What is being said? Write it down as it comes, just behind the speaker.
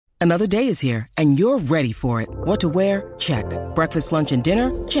Another day is here, and you're ready for it. What to wear? Check. Breakfast, lunch, and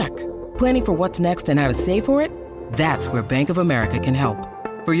dinner? Check. Planning for what's next and how to save for it? That's where Bank of America can help.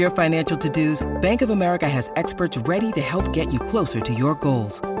 For your financial to-dos, Bank of America has experts ready to help get you closer to your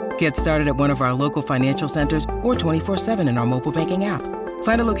goals. Get started at one of our local financial centers or 24/7 in our mobile banking app.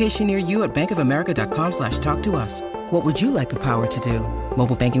 Find a location near you at bankofamerica.com/talktous. What would you like the power to do?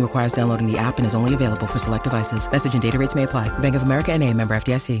 Mobile banking requires downloading the app and is only available for select devices. Message and data rates may apply. Bank of America N.A., member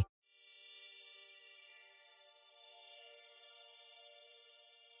FDIC.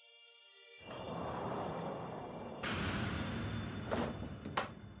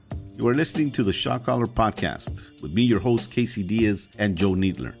 You are listening to the Shot Caller Podcast with me, your host, Casey Diaz and Joe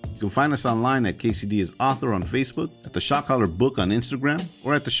Needler. You can find us online at Casey Diaz Author on Facebook, at the Shot Caller Book on Instagram,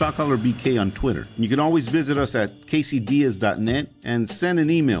 or at the Shot Caller BK on Twitter. And you can always visit us at caseydiaz.net and send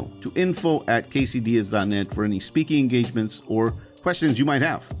an email to info@caseydiaz.net for any speaking engagements or questions you might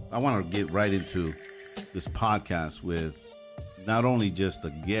have. I want to get right into this podcast with not only just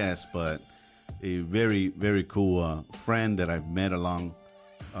a guest, but a very, very cool friend that I've met along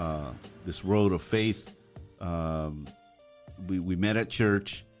this road of faith. We met at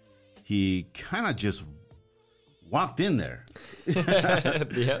church. He kind of just walked in there.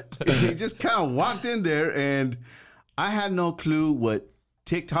 Yeah. He just kind of walked in there, and I had no clue what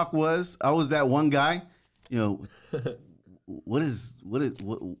TikTok was. I was that one guy, what?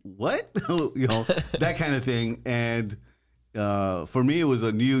 That kind of thing. And for me, it was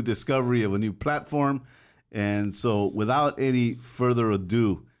a new discovery of a new platform. And so without any further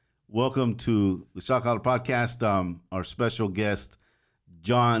ado, welcome to the Shot Caller Podcast, our special guest,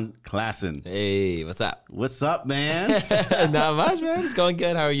 Jon Klaasen. Hey, what's up? What's up, man? Not much, man. It's going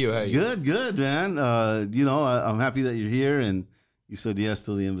good. How are you? Good, man. I'm happy that you're here, and you said yes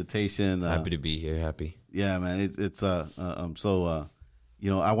to the invitation. Happy to be here. Happy. Yeah, man. I'm so,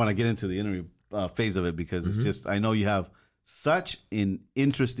 I want to get into the interview phase of it because it's just, I know you have such an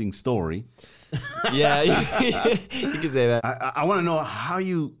interesting story. Yeah, you can say that. I want to know how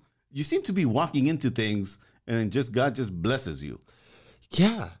you seem to be walking into things and God just blesses you.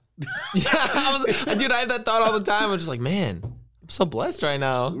 Yeah. Dude, I have that thought all the time. I'm just like, man, I'm so blessed right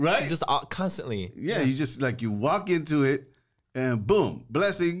now. Right? Just constantly. Yeah, you just you walk into it and boom,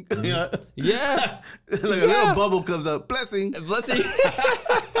 blessing. Yeah. A little bubble comes up, blessing. Blessing.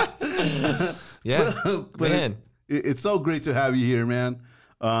 Yeah, but man. It's so great to have you here, man.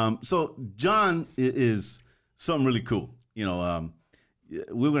 So Jon is something really cool.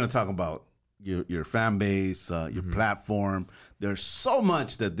 We're going to talk about your fan base, your platform. There's so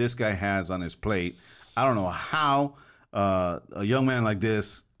much that this guy has on his plate. I don't know how a young man like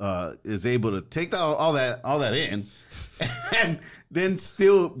this is able to take all that in and then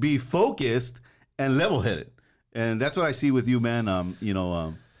still be focused and level-headed. And that's what I see with you, man.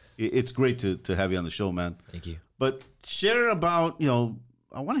 It's great to have you on the show, man. Thank you. But share about,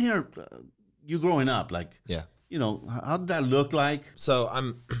 I want to hear you growing up. Yeah. How did that look like? So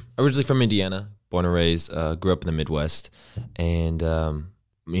I'm originally from Indiana, born and raised, grew up in the Midwest. And, I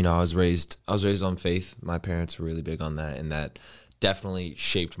was raised on faith. My parents were really big on that, and that definitely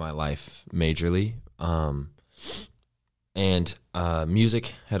shaped my life majorly. And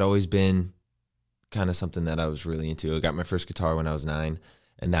music had always been kind of something that I was really into. I got my first guitar when I was 9.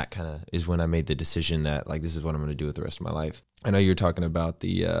 And that kind of is when I made the decision that this is what I'm going to do with the rest of my life. I know you're talking about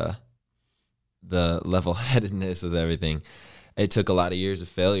the level-headedness with everything. It took a lot of years of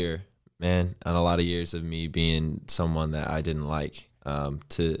failure, man, and a lot of years of me being someone that I didn't like,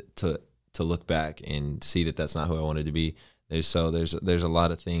 to look back and see that that's not who I wanted to be. There's a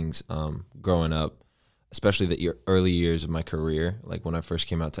lot of things growing up, especially the early years of my career, like when I first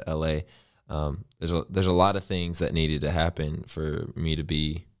came out to LA. There's a lot of things that needed to happen for me to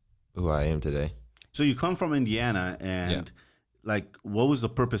be who I am today. So you come from Indiana, and what was the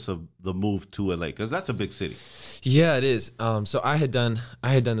purpose of the move to LA? Because that's a big city. Yeah, it is. So I had done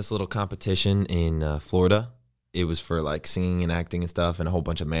this little competition in Florida. It was for singing and acting and stuff, and a whole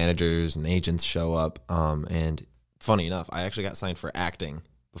bunch of managers and agents show up. And funny enough, I actually got signed for acting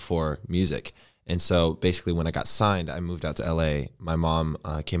before music. And so basically when I got signed, I moved out to LA. My mom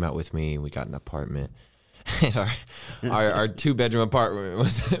came out with me. We got an apartment. And our 2-bedroom apartment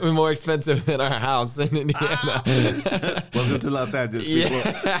was more expensive than our house in Indiana. Welcome to Los Angeles, people.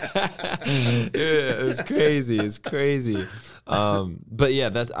 Yeah, it was crazy. It's crazy. But yeah,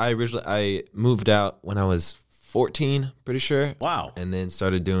 I moved out when I was 14, pretty sure. Wow. And then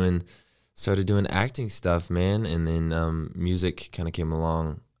started doing acting stuff, man. And then music kind of came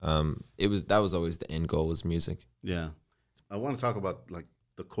along. That was always the end goal, was music. Yeah. I want to talk about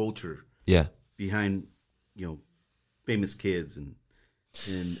the culture Yeah. behind, famous kids and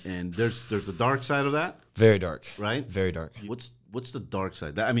And there's the dark side of that, Very dark. right? Very dark. What's the dark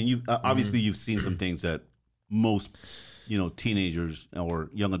side? I mean, you obviously you've seen some things that most teenagers or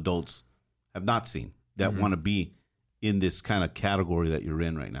young adults have not seen that want to be in this kind of category that you're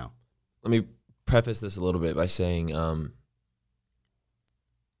in right now. Let me preface this a little bit by saying I'm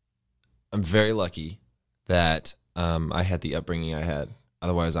very lucky that I had the upbringing I had.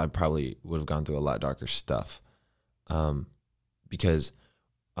 Otherwise, I probably would have gone through a lot darker stuff. Because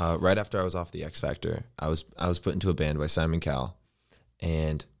right after I was off the X Factor, I was put into a band by Simon Cowell,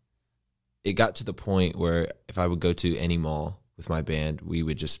 and it got to the point where if I would go to any mall with my band, we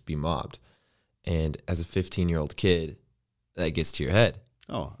would just be mobbed. And as a 15-year-old kid, that gets to your head.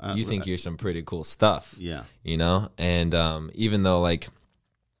 Oh, you think you're some pretty cool stuff. Yeah. And even though like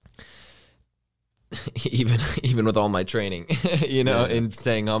even with all my training, and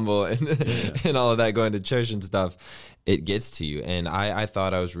staying humble and all of that, going to church and stuff, it gets to you. And I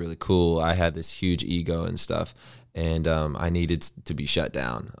thought I was really cool. I had this huge ego and stuff, and I needed to be shut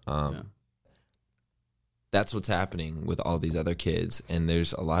down. That's what's happening with all these other kids. And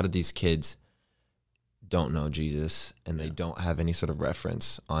there's a lot of these kids don't know Jesus, and they don't have any sort of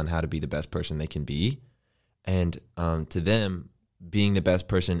reference on how to be the best person they can be. And to them, being the best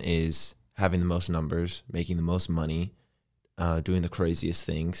person is having the most numbers, making the most money, doing the craziest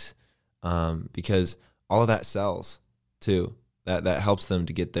things, because all of that sells too. That helps them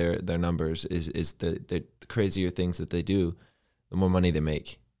to get their numbers. Is the crazier things that they do, the more money they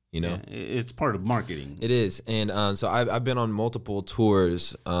make. It's part of marketing. It is. And so I've been on multiple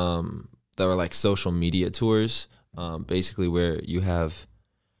tours that were like social media tours, basically where you have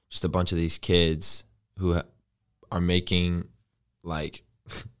just a bunch of these kids who are making like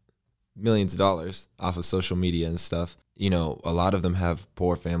millions of dollars off of social media and stuff. A lot of them have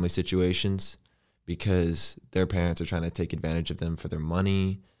poor family situations because their parents are trying to take advantage of them for their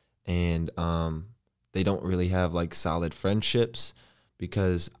money, and they don't really have like solid friendships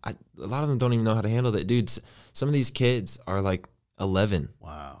because a lot of them don't even know how to handle that. Dudes, some of these kids are like 11.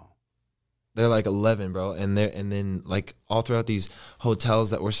 Wow. They're like 11, bro, and then like all throughout these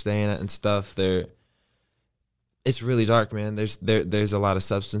hotels that we're staying at and stuff, it's really dark, man. There's a lot of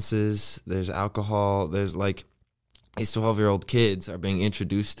substances, there's alcohol, there's like these 12-year-old kids are being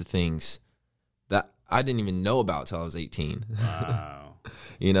introduced to things that I didn't even know about till I was 18. Wow.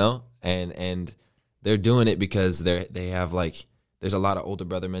 And they're doing it because they have like, there's a lot of older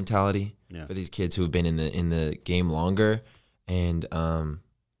brother mentality for these kids who have been in the game longer, and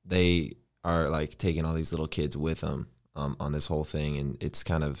they are like taking all these little kids with them on this whole thing, and it's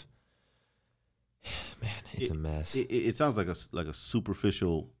kind of, man, it's a mess. It sounds like a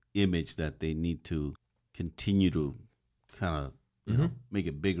superficial image that they need to continue to kind of make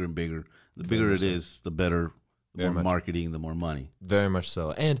it bigger and bigger. The bigger it is, the better. The more marketing, the more money. Very much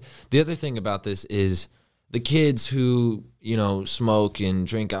so. And the other thing about this is the kids who smoke and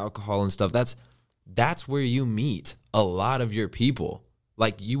drink alcohol and stuff. That's where you meet a lot of your people.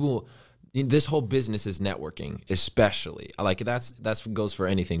 Like this whole business is networking, especially. Like that's goes for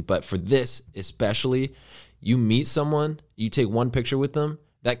anything, but for this especially, you meet someone, you take one picture with them,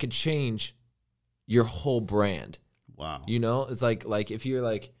 that could change your whole brand. Wow. It's like if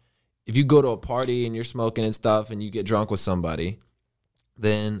you go to a party and you're smoking and stuff and you get drunk with somebody,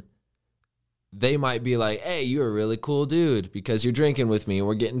 then they might be like, hey, you're a really cool dude because you're drinking with me and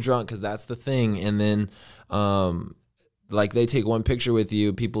we're getting drunk because that's the thing. And then like they take one picture with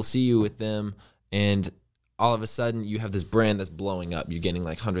you, people see you with them, and all of a sudden you have this brand that's blowing up. You're getting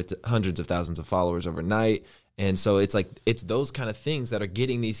like hundreds of thousands of followers overnight. And so it's like, it's those kind of things that are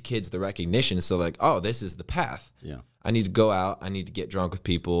getting these kids the recognition. So like, oh, this is the path. Yeah. I need to go out. I need to get drunk with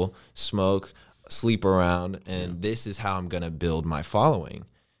people, smoke, sleep around. And this is how I'm going to build my following.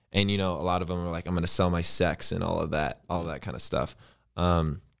 And, a lot of them are like, I'm going to sell my sex and all of that kind of stuff.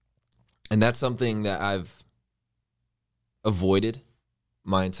 And that's something that I've avoided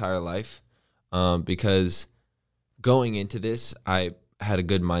my entire life, because going into this, I had a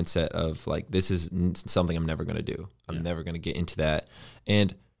good mindset of like, this is something I'm never going to do. I'm never going to get into that.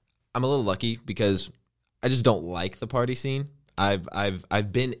 And I'm a little lucky because I just don't like the party scene.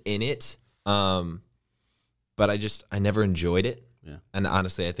 I've been in it, but I never enjoyed it. Yeah. And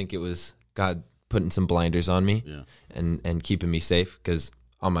honestly, I think it was God putting some blinders on me and keeping me safe, because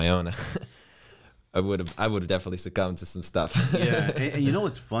on my own, I would have definitely succumbed to some stuff. Yeah, and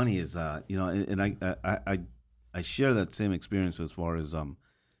what's funny is and I share that same experience as far as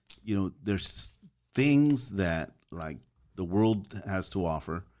there's things that like the world has to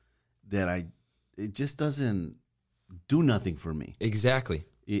offer that it just doesn't do nothing for me. Exactly.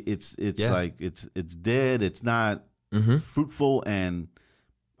 It's like it's dead. It's not fruitful, and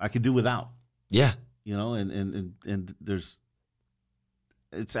I could do without. Yeah. You know, and there's,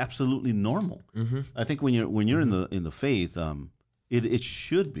 it's absolutely normal. I think when you're in the faith, it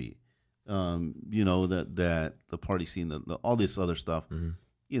should be, you know, that the party scene, the all this other stuff,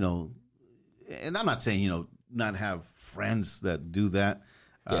 you know, and I'm not saying, you know, not have friends that do that.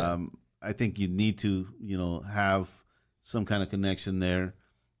 Yeah. I think you need to, you know, have some kind of connection there.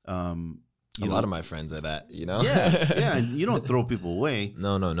 A lot of my friends are that, you know? Yeah, and you don't throw people away.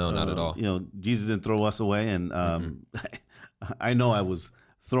 No, not at all. You know, Jesus didn't throw us away, and I know I was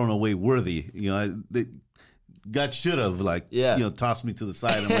thrown away worthy. You know, God should have, like, you know, tossed me to the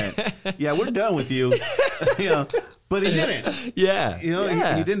side and went, "Yeah, we're done with you," you know. But he didn't. Yeah, you know,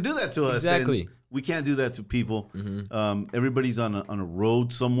 he didn't do that to us. Exactly. And we can't do that to people. Everybody's on a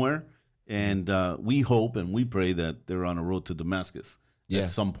road somewhere, and we hope and we pray that they're on a road to Damascus at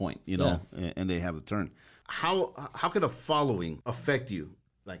some point, you know, and they have a turn. How could a following affect you?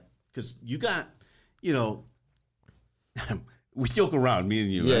 Like, because you got, you know, we joke around, me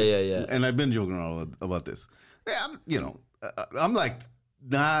and you, right? Yeah. And I've been joking around about this. Yeah, I'm like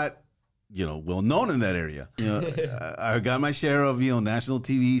not, you know, well known in that area. You know, I got my share of, you know, national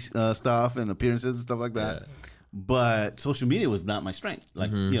TV stuff and appearances and stuff like that. Yeah. But social media was not my strength.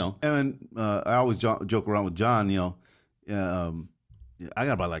 Like, you know, and I always joke around with John, you know, I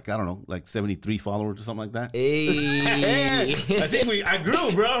got about, like, I don't know, like 73 followers or something like that. Hey. I think I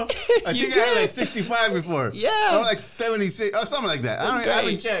grew, bro. I think I had like 65 before. Yeah. I'm like 76 or something like that. I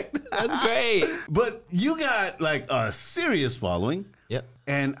haven't checked. That's great. But you got like a serious following. Yep.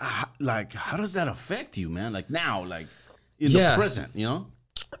 And like, how does that affect you, man? Like now, like in the present, you know?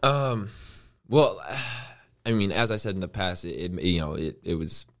 Well, I mean, as I said in the past, it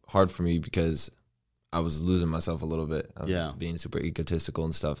was hard for me because I was losing myself a little bit. I was being super egotistical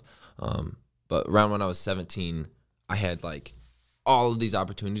and stuff. But around when I was 17, I had like all of these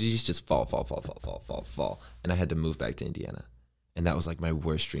opportunities just fall. And I had to move back to Indiana. And that was like my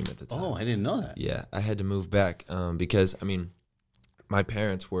worst dream at the time. Oh, I didn't know that. Yeah, I had to move back because, I mean, my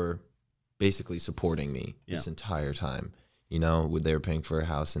parents were basically supporting me this entire time. You know, they were paying for a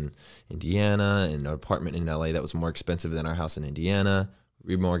house in Indiana and an apartment in LA that was more expensive than our house in Indiana.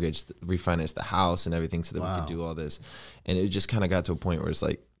 Refinanced the house and everything so that we could do all this. And it just kind of got to a point where it's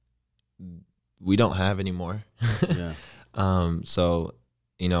like, we don't have any more. So,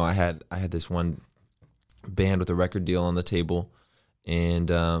 you know, I had this one band with a record deal on the table,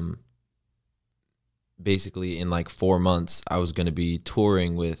 and basically in like 4 months, I was going to be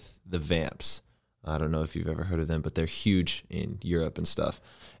touring with the Vamps. I don't know if you've ever heard of them, but they're huge in Europe and stuff.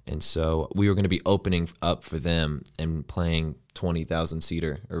 And so we were going to be opening up for them and playing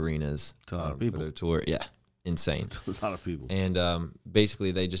 20,000-seater arenas for their tour. Yeah, insane. A lot of people. And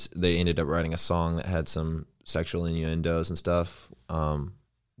basically they ended up writing a song that had some sexual innuendos and stuff.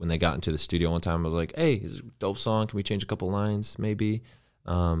 When they got into the studio one time, I was like, "Hey, this is a dope song. Can we change a couple lines maybe?"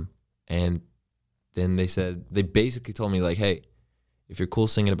 And then they basically told me like, "Hey, if you're cool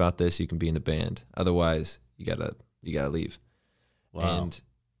singing about this, you can be in the band. Otherwise, you gotta leave." Wow. And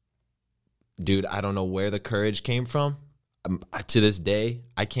dude, I don't know where the courage came from. To this day,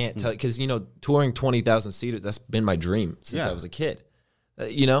 I can't tell, because, you know, touring 20,000 seaters, that's been my dream since I was a kid.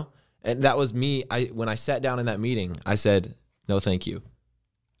 You know, and that was me. When I sat down in that meeting, I said, "No, thank you."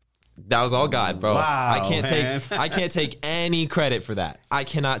 That was all God, bro. Wow, I can't take any credit for that. I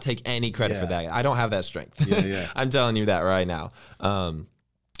cannot take any credit for that. I don't have that strength. I'm telling you that right now.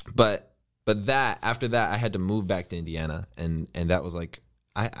 But that, after that, I had to move back to Indiana, and that was like,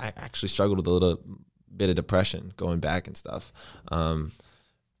 I actually struggled with a little bit of depression going back and stuff.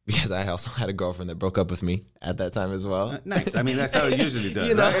 Because I also had a girlfriend that broke up with me at that time as well. Nice. I mean, that's how it usually does.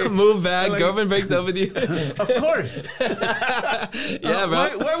 You know, right? move back, like, girlfriend breaks up with you. Of course. Yeah,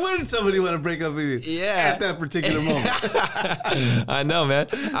 bro. Why wouldn't somebody want to break up with you at that particular moment? I know, man.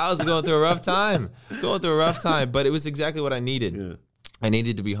 I was going through a rough time. But it was exactly what I needed. Yeah. I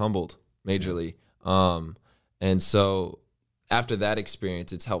needed to be humbled majorly. And so after that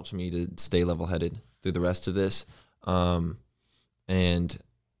experience, it's helped me to stay level-headed through the rest of this. And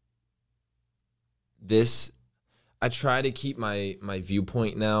this, I try to keep my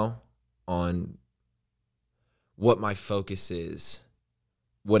viewpoint now on what my focus is,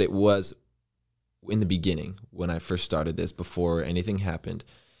 what it was in the beginning when I first started this, before anything happened.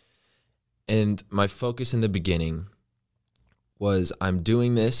 And my focus in the beginning was, I'm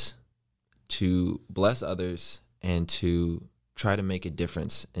doing this to bless others and to try to make a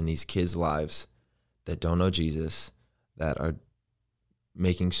difference in these kids' lives that don't know Jesus, that are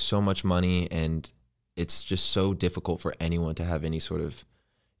making so much money, and it's just so difficult for anyone to have any sort of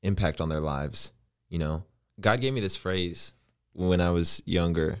impact on their lives. You know, God gave me this phrase when I was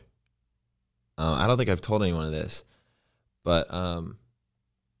younger. I don't think I've told anyone this, but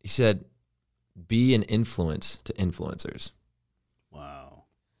he said, "Be an influence to influencers." Wow,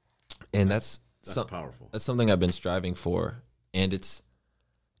 and that's powerful. That's something I've been striving for, and it's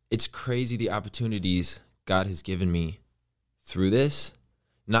crazy the opportunities God has given me through this,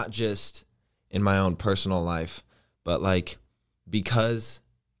 not just in my own personal life, but like because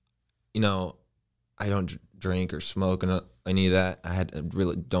I don't drink or smoke and any of that. I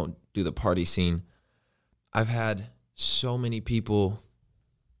really don't do the party scene. I've had so many people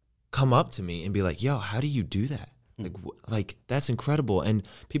come up to me and be like, "Yo, how do you do that? Like that's incredible." And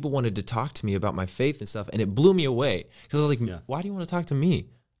people wanted to talk to me about my faith and stuff, and it blew me away because I was like, "Why do you want to talk to me?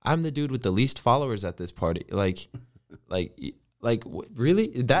 I'm the dude with the least followers at this party." Really?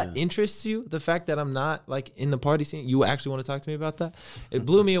 That interests you? The fact that I'm not like in the party scene? You actually want to talk to me about that? It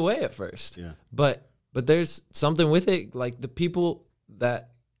blew me away at first. Yeah. But there's something with it. Like the people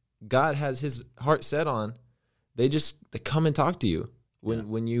that God has His heart set on, they come and talk to you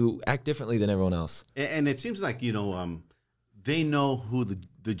when you act differently than everyone else. And it seems like they know who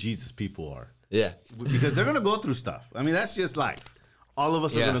the Jesus people are. Yeah. Because they're gonna go through stuff. I mean, that's just life. All of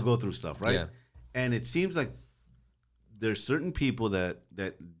us are gonna go through stuff, right? Yeah. And it seems like there's certain people that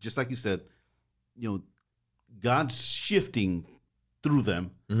just like you said, God's shifting through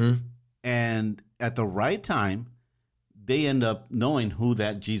them, and at the right time, they end up knowing who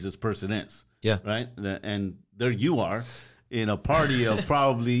that Jesus person is. Yeah. Right. And there you are in a party of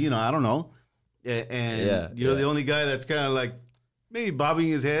probably I don't know, and you're the only guy that's kind of like maybe bobbing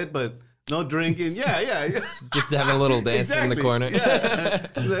his head, but no drinking. Yeah. Just having a little dance in the corner. Yeah.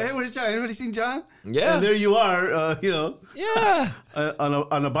 Like, hey, where's John? Everybody seen John? Yeah. And there you are, Yeah.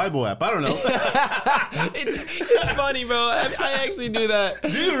 on a Bible app. I don't know. It's funny, bro. I actually do that. Do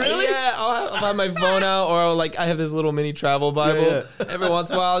you really? Yeah. I'll have my phone out, or I have this little mini travel Bible. Yeah. Every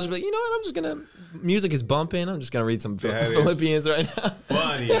once in a while, I'll just be like, you know what? I'm just gonna. Music is bumping. I'm just gonna read some Philippians right now.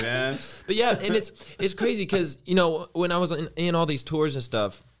 Funny, man. But yeah, and it's crazy because when I was in all these tours and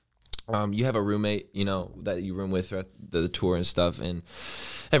stuff. You have a roommate, that you room with throughout the tour and stuff, and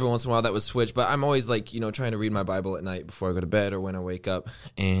every once in a while that would switch. But I'm always like, trying to read my Bible at night before I go to bed or when I wake up.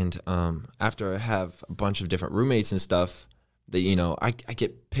 And after I have a bunch of different roommates and stuff, that I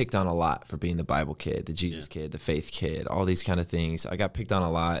get picked on a lot for being the Bible kid, the Jesus kid, the faith kid, all these kind of things. I got picked on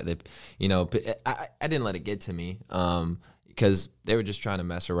a lot. I didn't let it get to me because they were just trying to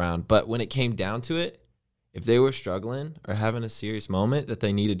mess around. But when it came down to it, if they were struggling or having a serious moment that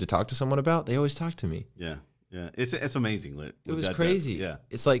they needed to talk to someone about, they always talked to me. Yeah. It's amazing. It was crazy. Yeah.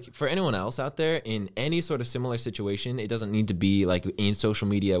 It's like for anyone else out there in any sort of similar situation, it doesn't need to be like in social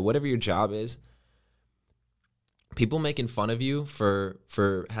media, whatever your job is. People making fun of you for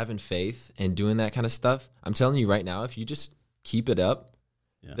having faith and doing that kind of stuff. I'm telling you right now, if you just keep it up,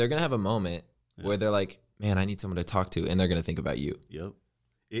 they're going to have a moment where they're like, "Man, I need someone to talk to," and they're going to think about you. Yep.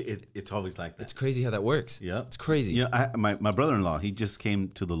 It's always like that. It's crazy how that works. Yeah, it's crazy. Yeah, my brother-in-law, he just came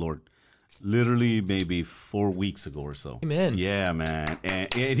to the Lord, literally maybe 4 weeks ago or so. Amen. Yeah, man,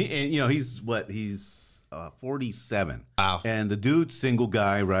 and he's 47. Wow. And the dude's single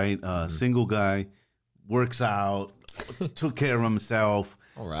guy, right? Single guy, works out, took care of himself.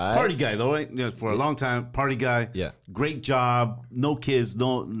 All right. Party guy though, right? For a long time, party guy. Yeah. Great job, no kids,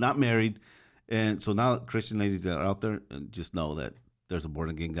 not married, and so now Christian ladies that are out there, just know that. There's a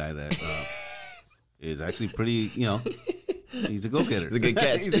born-again guy that is actually pretty, he's a go-getter. He's a good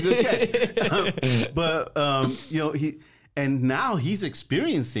catch. He's a good catch. And now he's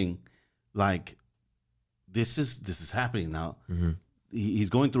experiencing, like, this is happening now. Mm-hmm. He's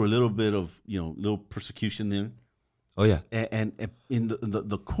going through a little bit of, little persecution there. Oh, yeah. And in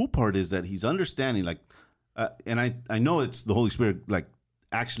the cool part is that he's understanding, like, and I know it's the Holy Spirit, like,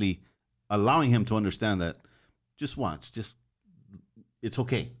 actually allowing him to understand that just watch, it's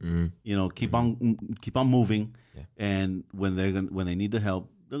okay. Mm-hmm. Keep on moving. Yeah. And when they need the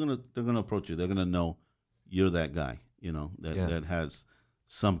help, they're gonna approach you. They're gonna know you're that guy. That has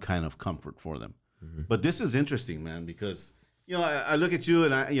some kind of comfort for them. Mm-hmm. But this is interesting, man, because I look at you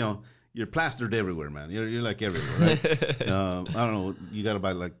and you're plastered everywhere, man. You're like everywhere, right? I don't know. You got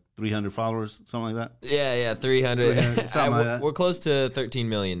about like 300 followers, something like that. Yeah, 300. Something like that. We're close to 13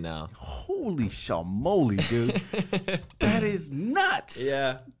 million now. Holy shamoly, dude. That is nuts.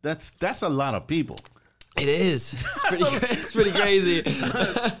 Yeah. That's a lot of people. It is. It's pretty crazy.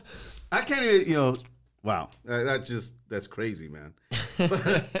 I can't even, wow. That's crazy, man.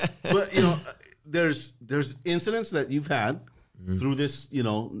 But there's incidents that you've had through this,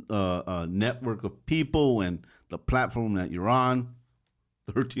 network of people and the platform that you're on,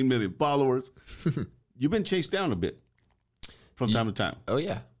 13 million followers. You've been chased down a bit from time to time. Oh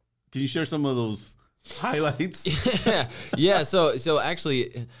yeah. Can you share some of those highlights? Yeah. So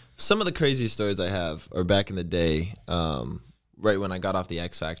actually, some of the craziest stories I have are back in the day, right when I got off the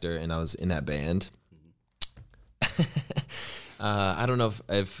X Factor and I was in that band. I don't know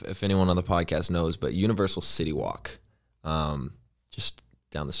if anyone on the podcast knows, but Universal City Walk, just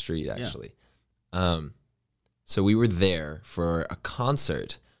down the street actually. Yeah. So we were there for a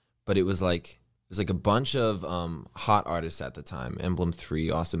concert, but it was like a bunch of hot artists at the time, Emblem 3,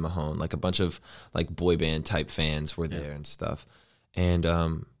 Austin Mahone, like a bunch of like boy band type fans were there and stuff. And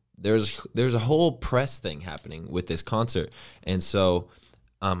there's a whole press thing happening with this concert. And so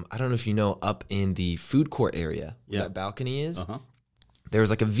I don't know if you know, up in the food court area where that balcony is, there was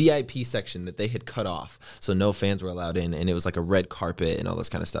like a VIP section that they had cut off, so no fans were allowed in, and it was like a red carpet and all this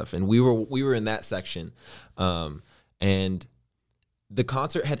kind of stuff. And we were in that section, and the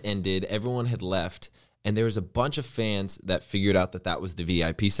concert had ended, everyone had left, and there was a bunch of fans that figured out that was the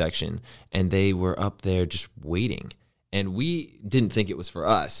VIP section, and they were up there just waiting. And we didn't think it was for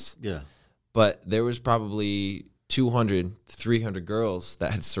us. Yeah. But there was probably 200, 300 girls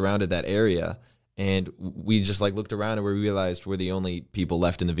that had surrounded that area. And we just like looked around and we realized we're the only people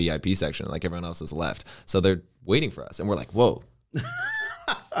left in the VIP section. Like everyone else has left. So they're waiting for us. And we're like, whoa,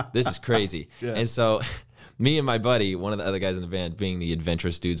 this is crazy. Yeah. And so me and my buddy, one of the other guys in the band, being the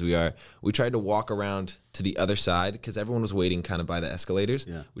adventurous dudes we are, we tried to walk around to the other side because everyone was waiting kind of by the escalators.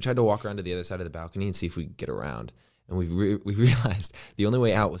 Yeah. We tried to walk around to the other side of the balcony and see if we could get around. And we realized the only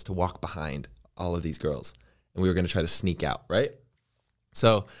way out was to walk behind all of these girls. And we were going to try to sneak out, right?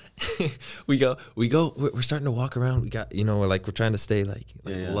 So we're starting to walk around. We got, we're trying to stay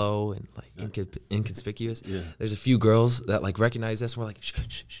low and inconspicuous. Yeah. There's a few girls that like recognize us. And we're like, shh,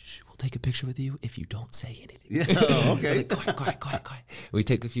 we'll take a picture with you if you don't say anything. Yeah, okay. Like, quiet. We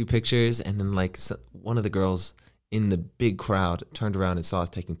take a few pictures, and then one of the girls in the big crowd turned around and saw us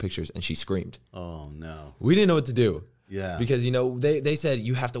taking pictures, and she screamed. Oh no. We didn't know what to do. Yeah. Because, they said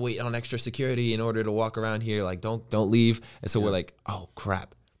you have to wait on extra security in order to walk around here. Like, don't leave. And so we're like, oh,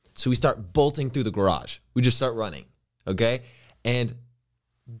 crap. So we start bolting through the garage. We just start running, okay? And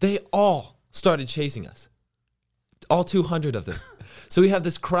they all started chasing us, all 200 of them. So we have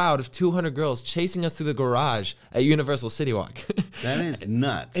this crowd of 200 girls chasing us through the garage at Universal City Walk. That is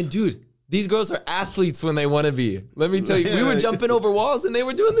nuts. And, dude, these girls are athletes when they want to be. Let me tell you, we were jumping over walls and they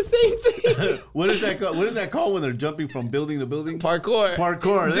were doing the same thing. What is that called when they're jumping from building to building? Parkour.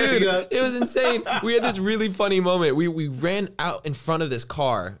 Dude, it was insane. We had this really funny moment. We ran out in front of this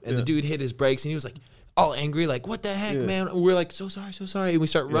car and the dude hit his brakes and he was like all angry, like, what the heck, man? And we're like, so sorry. And we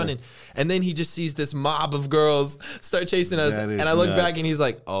start running. And then he just sees this mob of girls start chasing us. And I look back and he's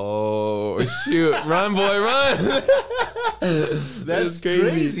like, oh, shoot. Run, boy, run. That's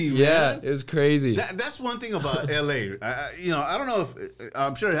crazy, man. Yeah, it was crazy. That's one thing about LA. I don't know if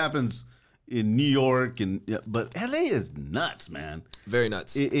I'm sure it happens in New York, but LA is nuts, man. Very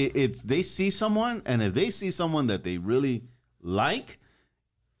nuts. It's they see someone, and if they see someone that they really like,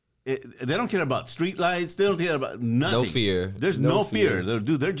 they don't care about street lights. They don't care about nothing. No fear. There's no fear.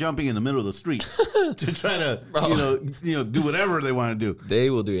 They're jumping in the middle of the street to try to do whatever they want to do.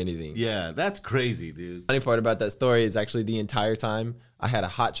 They will do anything. Yeah, that's crazy, dude. Funny part about that story is actually the entire time I had a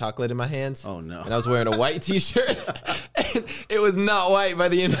hot chocolate in my hands. Oh no! And I was wearing a white T-shirt. And it was not white by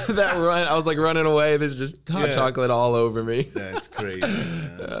the end of that run. I was like running away. There's just hot chocolate all over me. That's crazy.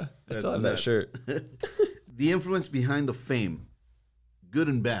 Man. I still have that shirt. The influence behind the fame. Good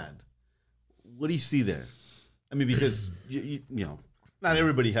and bad. What do you see there? I mean, because not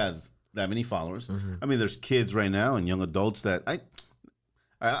everybody has that many followers. Mm-hmm. I mean, there's kids right now and young adults that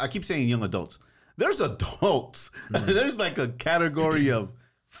I keep saying young adults. There's adults. Mm-hmm. There's like a category of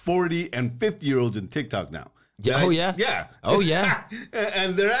 40 and 50-year-olds in TikTok now. Yeah. Oh yeah. Yeah. Oh yeah.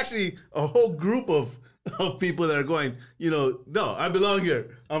 And they're actually a whole group of people that are going, no, I belong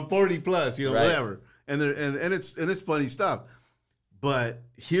here. I'm 40 plus, right. Whatever. And it's funny stuff. But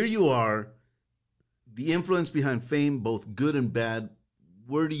here you are, the influence behind fame, both good and bad,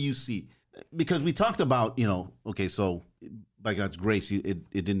 where do you see? Because we talked about, okay, so by God's grace,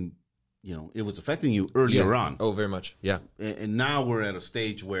 it didn't, it was affecting you earlier on. Oh, very much, yeah. And now we're at a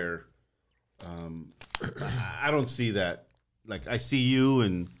stage where I don't see that. Like, I see you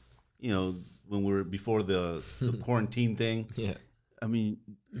and, when we're before the quarantine thing. Yeah. I mean,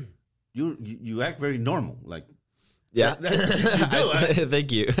 you act very normal, like. Yeah, you do.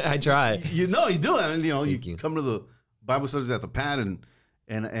 Thank you. I try. You do. And you come to the Bible studies at the pad, and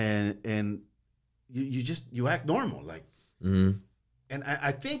you act normal, like. Mm-hmm. And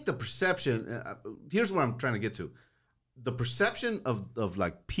I think the perception. Here's what I'm trying to get to. The perception of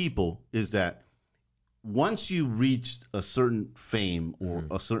like people is that once you reach a certain fame or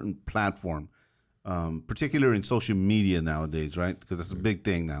a certain platform, particularly in social media nowadays, right? Because that's a big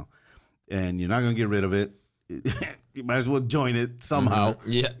thing now, and you're not going to get rid of it. You might as well join it somehow,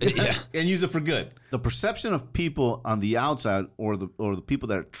 yeah, and use it for good. The perception of people on the outside, or the people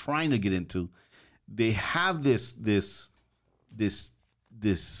that are trying to get into, they have this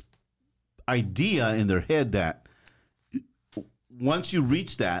idea in their head that once you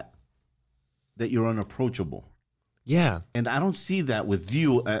reach that you're unapproachable. Yeah. And I don't see that with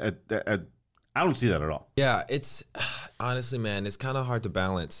you. I don't see that at all. Yeah, it's honestly, man, it's kind of hard to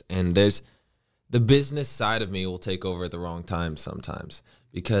balance. And there's the business side of me will take over at the wrong time sometimes,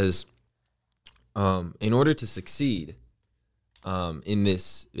 because in order to succeed in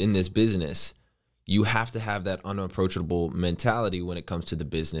this business, you have to have that unapproachable mentality when it comes to the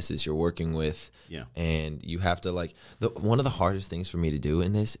businesses you're working with. Yeah. And you have to one of the hardest things for me to do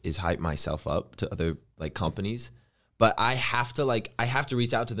in this is hype myself up to other companies. But I have to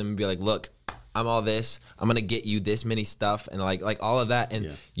reach out to them and be like, look, I'm all this. I'm going to get you this many stuff and like all of that.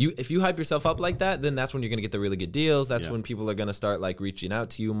 And if you hype yourself up like that, then that's when you're going to get the really good deals. That's when people are going to start reaching out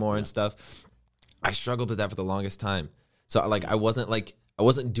to you more and stuff. I struggled with that for the longest time. So I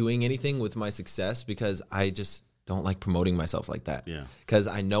wasn't doing anything with my success because I just don't like promoting myself like that. Yeah. Because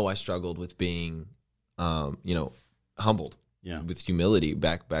I know I struggled with being, humbled. Yeah. With humility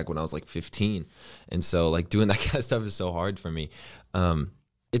back when I was 15. And so doing that kind of stuff is so hard for me.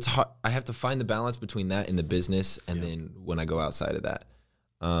 It's hard. I have to find the balance between that and the business, and then when I go outside of that,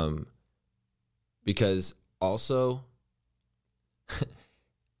 because also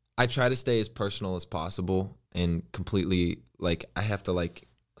I try to stay as personal as possible and completely I have to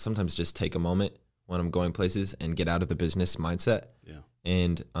sometimes just take a moment when I'm going places and get out of the business mindset,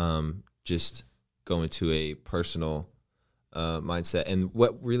 and just go into a personal mindset. And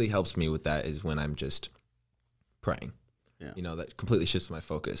what really helps me with that is when I'm just praying. Yeah. That completely shifts my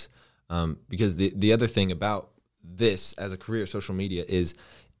focus. Because the other thing about this as a career, social media, is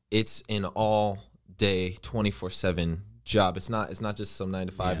it's an all day 24/7 job. It's not just some 9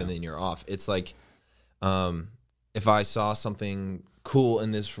 to 5 and then you're off. It's if I saw something cool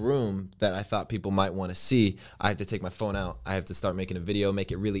in this room that I thought people might want to see, I have to take my phone out. I have to start making a video,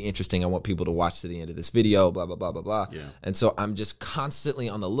 make it really interesting. I want people to watch to the end of this video, blah, blah, blah, blah, blah. Yeah. And so I'm just constantly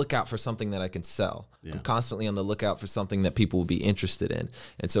on the lookout for something that I can sell. Yeah. I'm constantly on the lookout for something that people will be interested in.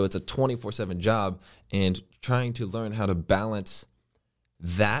 And so it's a 24/7 job, and trying to learn how to balance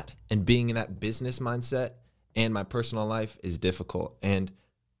that and being in that business mindset and my personal life is difficult. And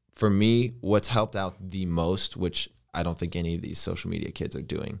for me, what's helped out the most, which I don't think any of these social media kids are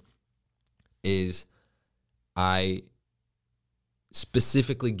doing, is I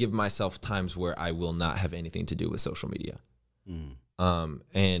specifically give myself times where I will not have anything to do with social media.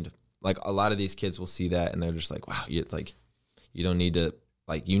 And a lot of these kids will see that and they're just like, wow, you don't need to,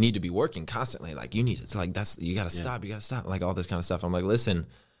 you need to be working constantly. You need to, you got to stop, all this kind of stuff. I'm like, listen,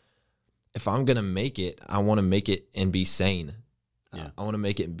 if I'm going to make it, I want to make it and be sane. I want to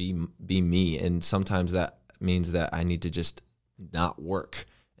make it be me. And sometimes that means that I need to just not work.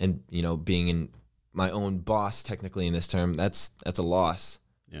 And, being in my own boss, technically in this term, that's a loss.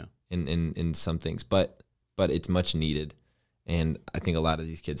 Yeah. In some things, but it's much needed. And I think a lot of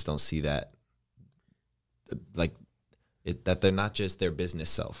these kids don't see that, that they're not just their business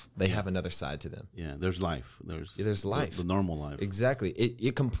self. They have another side to them. Yeah. There's life. There's life. The normal life. Exactly.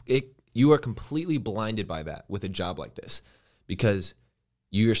 You are completely blinded by that with a job like this, because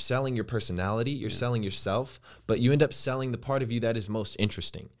you're selling your personality, you're selling yourself, but you end up selling the part of you that is most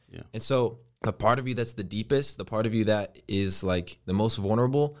interesting. Yeah. And so the part of you that's the deepest, the part of you that is the most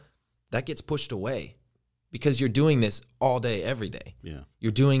vulnerable, that gets pushed away because you're doing this all day, every day. Yeah.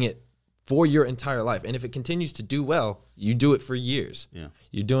 You're doing it for your entire life. And if it continues to do well, you do it for years. Yeah.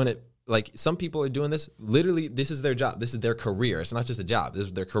 You're doing it. Some people are doing this, literally, this is their job. This is their career. It's not just a job. This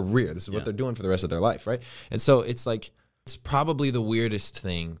is their career. This is what they're doing for the rest of their life, right? And so it's it's probably the weirdest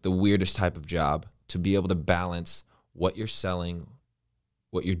thing, the weirdest type of job, to be able to balance what you're selling,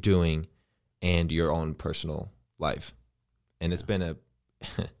 what you're doing, and your own personal life. And it's been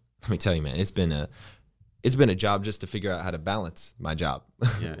let me tell you, man, it's been a job just to figure out how to balance my job.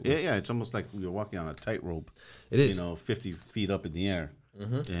 Yeah. It's almost like you're walking on a tightrope. It is. 50 feet up in the air.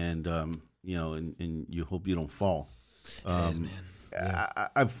 Mm-hmm. And and you hope you don't fall. It is, man. Yeah.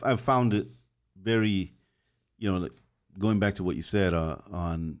 I've found it very, going back to what you said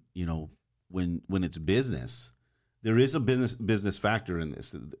on when it's business, there is a business factor in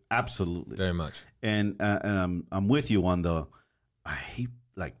this, absolutely, very much. And I'm with you on I hate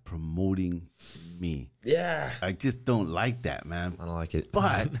promoting me. Yeah, I just don't like that, man. I don't like it,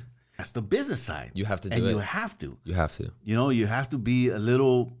 but That's the business side. You have to do and it. you have to. You have to. You know, you have to be a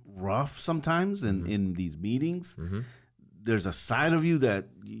little rough sometimes in these meetings. There's a side of you that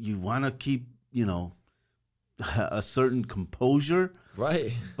you want to keep, you know, a certain composure.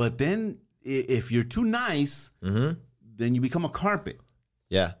 Right. But then if you're too nice, then you become a carpet.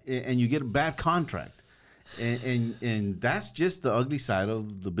 Yeah. And you get a bad contract. And that's just the ugly side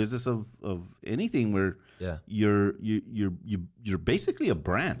of the business of anything where you're basically a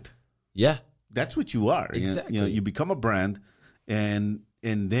brand. Yeah. That's what you are. Exactly. You know, you become a brand, and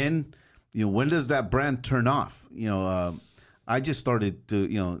then, you know, when does that brand turn off? You know, I just started to,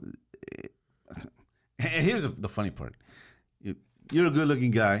 you know, and here's the funny part. You're a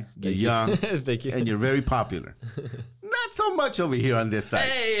good-looking guy. You're young. Thank you. And you're very popular. Not so much over here on this side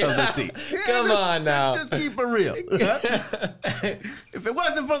of the seat. Come on now. Just keep it real. If it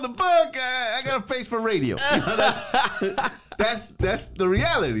wasn't for the book, I got a face for radio. You know, that's the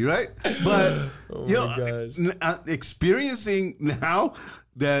reality, right? But you know, experiencing now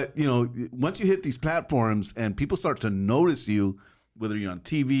that, you know, once you hit these platforms and people start to notice you, whether you're on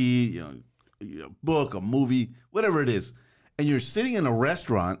TV, you know, a book, a movie, whatever it is, and you're sitting in a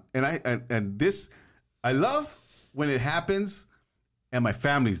restaurant, and I love when it happens and my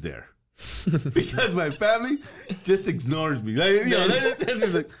family's there. Because my family just ignores me. Like, you know, they're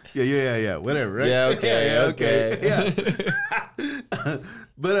just like, yeah, whatever, right? Yeah, okay. Yeah.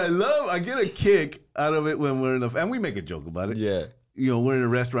 But I get a kick out of it when we're in and we make a joke about it. Yeah. You know, we're in a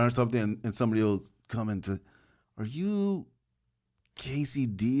restaurant or something, and somebody will come into, are you Casey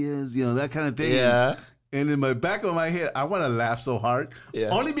Diaz? You know, that kind of thing. Yeah. And in my back of my head, I want to laugh so hard. Yeah.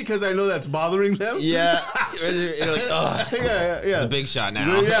 Only because I know that's bothering them. Yeah. You're like, oh, yeah. it's a big shot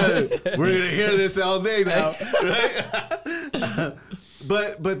now. Yeah, we're going to hear this all day now. Right?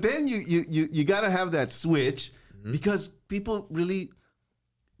 But then you got to have that switch because people really,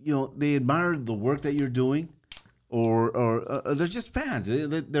 you know, they admire the work that you're doing, or they're just fans. They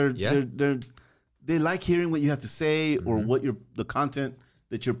like hearing what you have to say or what the content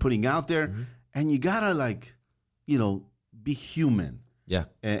that you're putting out there. And you gotta, like, you know, be human. Yeah.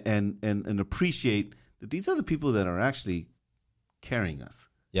 And appreciate that these are the people that are actually carrying us.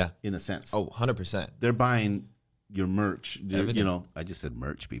 Yeah. In a sense. Oh, 100%. They're buying your merch. Everything. You know, I just said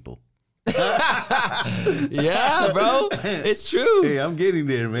merch, people. Yeah, bro. It's true. Hey, I'm getting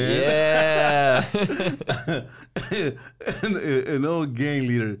there, man. Yeah. An old gang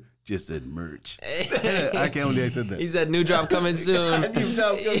leader just said merch. I can't believe I said that. He said new drop coming soon. New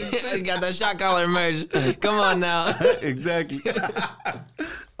drop coming soon. Got that shot collar merch. Come on now. Exactly.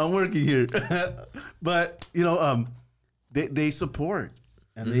 I'm working here. But, you know, they support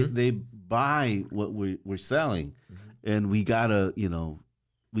and they buy what we're selling. And we gotta, you know,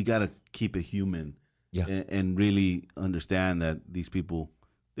 keep it human. Yeah. And really understand that these people,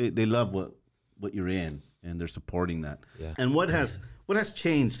 they love what you're in, and they're supporting that. Yeah. And what has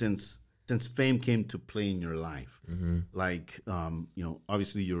changed since fame came to play in your life? Like, you know,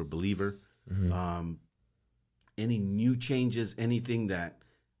 obviously you're a believer. Any new changes, anything that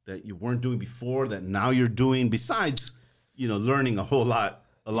you weren't doing before that now you're doing, besides, you know, learning a whole lot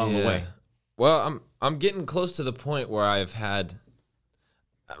along the way? Well, I'm getting close to the point where I've had,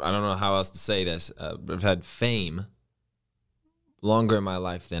 I don't know how else to say this, I've had fame longer in my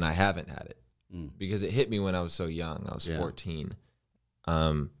life than I haven't had it. Because it hit me when I was so young. I was 14.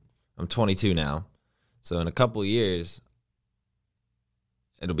 I'm 22 now. So in a couple of years,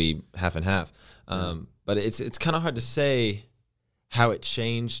 it'll be half and half. But it's kind of hard to say how it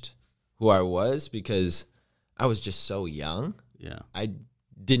changed who I was because I was just so young. Yeah. I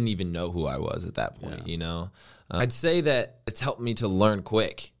didn't even know who I was at that point, you know? I'd say that it's helped me to learn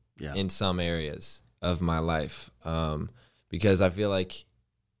quick in some areas of my life because I feel like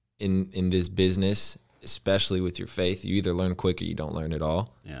in this business, especially with your faith, you either learn quick or you don't learn at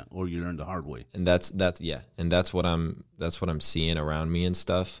all. Yeah, or you learn the hard way. And that's what I'm seeing around me and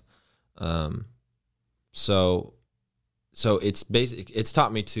stuff. So it's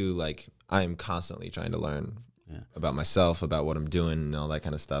taught me to, like, I am constantly trying to learn about myself, about what I'm doing and all that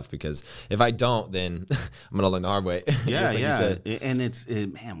kind of stuff, because if I don't, then I'm going to learn the hard way. Yeah, like you said. And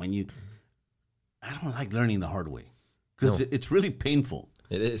man, I don't like learning the hard way because it's really painful.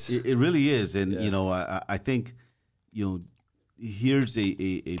 It is. It really is. And, you know, I think, you know, here's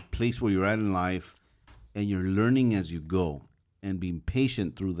a place where you're at in life and you're learning as you go, and being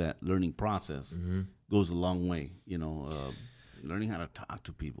patient through that learning process goes a long way. You know, learning how to talk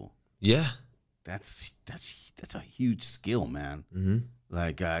to people. Yeah. That's a huge skill, man.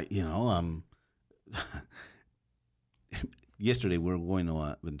 Like, you know, yesterday we were going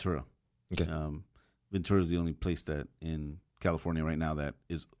to Ventura. Okay. Ventura is the only place that in California right now that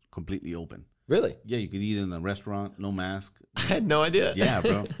is completely open. Really? Yeah, you could eat in a restaurant, no mask. I had no idea. Yeah,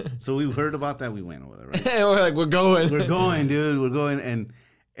 bro. So we heard about that. We went over there, right? We're like, we're going. We're going, dude. We're going.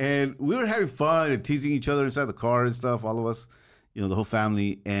 And we were having fun and teasing each other inside the car and stuff, all of us, the whole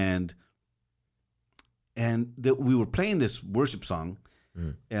family. And we were playing this worship song.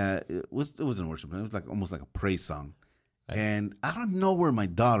 It wasn't worship. It was like almost like a praise song. Right. And I don't know where my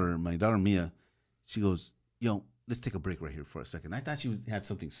daughter Mia, she goes, let's take a break right here for a second. I thought she had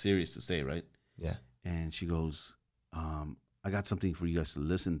something serious to say, right? Yeah. And she goes, I got something for you guys to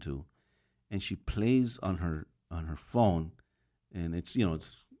listen to. And she plays on her phone, and it's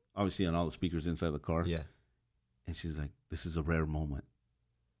it's obviously on all the speakers inside the car. Yeah. And she's like, "This is a rare moment."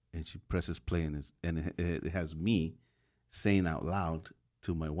 And she presses play, and it has me saying out loud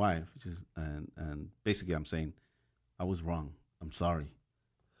to my wife, and basically I'm saying, "I was wrong. I'm sorry."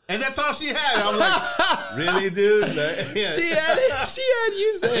 And that's all she had. I'm like, really, dude? Like, yeah. She had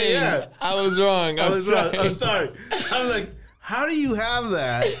you saying, yeah. I was wrong. I'm sorry. I'm like, how do you have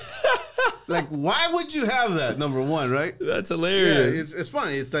that? Like, why would you have that? Number one, right? That's hilarious. Yeah, it's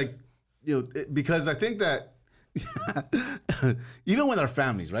funny. It's like, because I think that even with our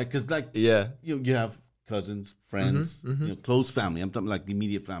families, right? Because like, you have cousins, friends, close family. I'm talking like the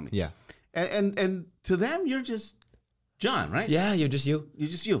immediate family. Yeah. And to them, you're just John, right? Yeah, you're just you. You're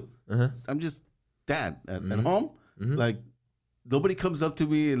just you. I'm just dad at home. Like, nobody comes up to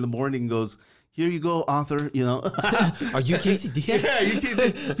me in the morning and goes, "Here you go, author." Are you Casey Diaz? Yeah, you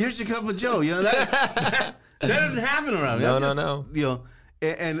Casey. Here's your cup of Joe. That doesn't happen around me. No.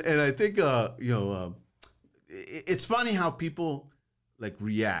 And I think it's funny how people like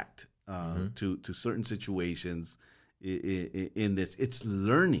react to certain situations in this. It's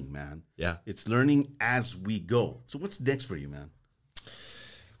learning, man. Yeah, it's learning as we go. So what's next for you, man?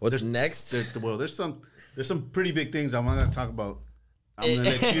 What's next? There's some pretty big things I want to talk about. I'm gonna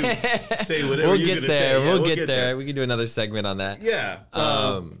let you say whatever we'll you're get gonna there. say. Yeah, we'll get there. We can do another segment on that. Yeah.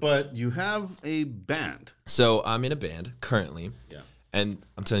 But you have a band. So I'm in a band currently. Yeah. And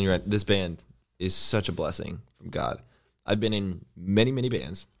I'm telling you right, this band is such a blessing from God. I've been in many, many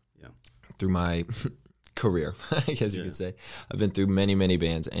bands. Yeah. Through my career, I guess you could say. I've been through many, many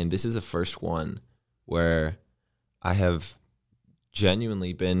bands, and this is the first one where I have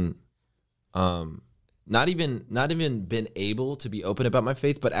genuinely been not even been able to be open about my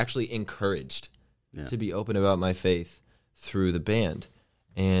faith, but actually encouraged to be open about my faith through the band.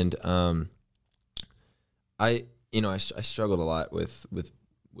 And I struggled a lot with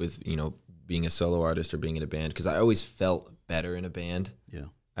being a solo artist or being in a band, because I always felt better in a band. Yeah.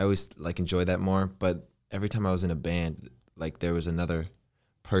 I always enjoyed that more, but every time I was in a band, there was another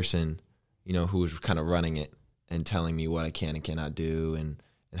person, who was kind of running it and telling me what I can and cannot do, and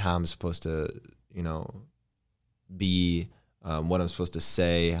how I'm supposed to, be, what I'm supposed to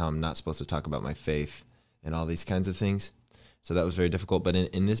say, how I'm not supposed to talk about my faith, and all these kinds of things. So that was very difficult. But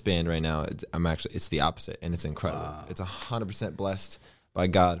in this band right now, it's the opposite, and it's incredible. Wow. It's 100% blessed by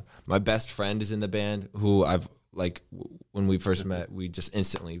God. My best friend is in the band, who I've when we first met, we just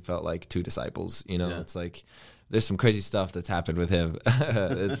instantly felt like two disciples. It's like there's some crazy stuff that's happened with him.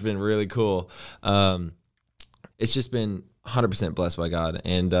 It's been really cool. It's just been 100% blessed by God.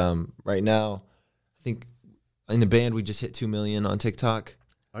 And right now, I think in the band we just hit 2 million on TikTok.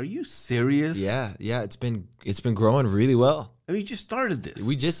 Are you serious? Yeah. It's been growing really well. I mean, you just started this.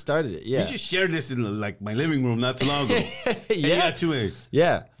 We just started it. Yeah. You just shared this in my living room not too long ago. Yeah. You got 2 million.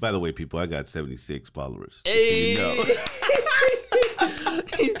 Yeah. By the way, people, I got 76 followers. Hey.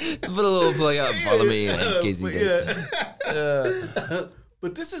 Put a little plug out. Follow me, Casey.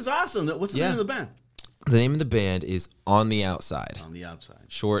 But this is awesome. What's the name of the band? The name of the band is On the Outside. On the Outside.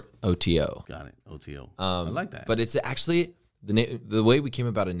 Short OTO. Got it. OTO. I like that. But it's actually the way we came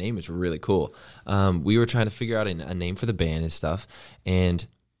about a name is really cool. We were trying to figure out a name for the band and stuff, and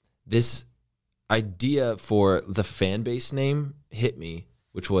this idea for the fan base name hit me,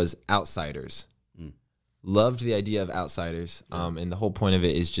 which was Outsiders. Loved the idea of Outsiders, and the whole point of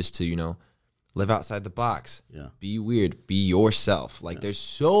it is just to live outside the box. Yeah. Be weird. Be yourself. There's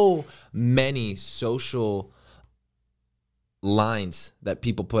so many social lines that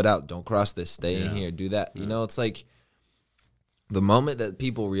people put out. Don't cross this. Stay in here. Do that. Yeah. It's like the moment that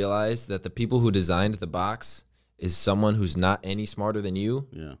people realize that the people who designed the box is someone who's not any smarter than you.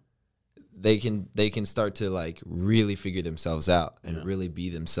 Yeah. They can start to really figure themselves out and really be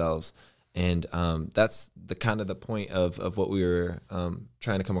themselves. And that's the point of what we were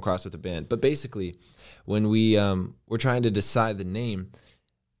trying to come across with the band. But basically, when we were trying to decide the name,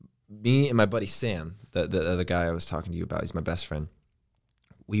 me and my buddy Sam, the other guy I was talking to you about, he's my best friend,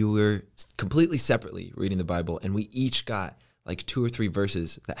 we were completely separately reading the Bible, and we each got like 2 or 3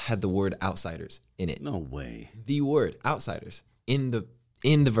 verses that had the word outsiders in it. No way. The word outsiders in the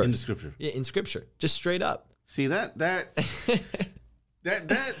verse. In the scripture. Yeah, in scripture. Just straight up. See that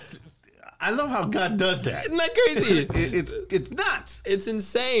I love how God does that. Isn't that crazy? It's nuts. It's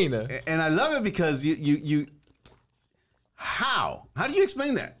insane. And I love it because you how do you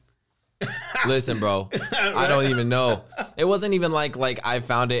explain that? Listen, bro, I don't even know. It wasn't even like I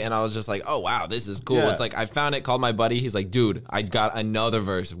found it and I was just like, oh, wow, this is cool. Yeah. It's like I found it, called my buddy. He's like, dude, I got another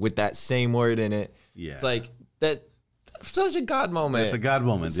verse with that same word in it. Yeah. It's like that. Such a God moment. It's a God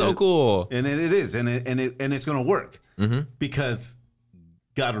moment. It's so cool. And it is. And it's going to work because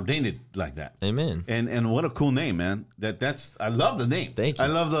God ordained it like that. Amen. And what a cool name, man. I love the name. Thank you. I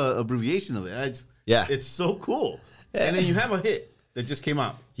love the abbreviation of it. It's so cool. Yeah. And then you have a hit that just came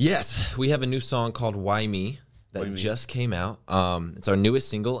out. Yes, we have a new song called Why Me that just came out. It's our newest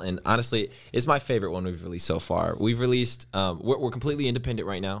single, and honestly, it's my favorite one we've released so far. We've released, we're completely independent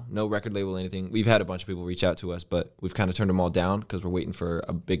right now, no record label or anything. We've had a bunch of people reach out to us, but we've kind of turned them all down because we're waiting for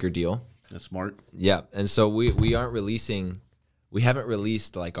a bigger deal. That's smart. Yeah, and so we aren't releasing, we haven't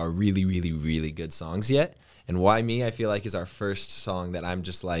released like our really, really, really good songs yet. And Why Me, I feel like, is our first song that I'm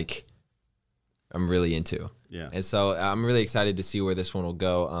just like, I'm really into. Yeah. And so I'm really excited to see where this one will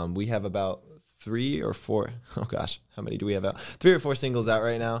go. We have about 3 or 4, oh gosh, how many do we have out? 3 or 4 singles out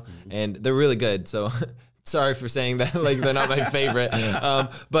right now, and they're really good. So sorry for saying that, like they're not my favorite.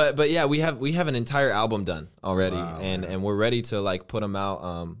 But yeah, we have an entire album done already, and we're ready to like put them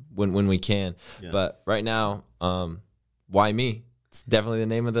out when we can. Yeah. But right now, Why Me? It's definitely the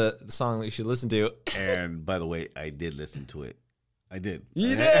name of the song that you should listen to. And by the way, I did listen to it. I did.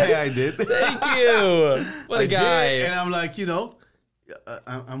 You did? I did. Thank you. What a guy. And I'm like,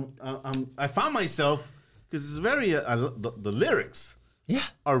 I found myself, because it's very, the lyrics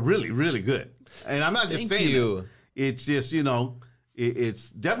are really, really good. And I'm not just saying it. It's just,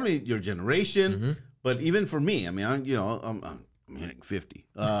 it's definitely your generation. But even for me, I mean, I'm hitting 50.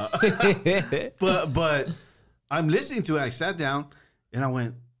 But I'm listening to it. I sat down and I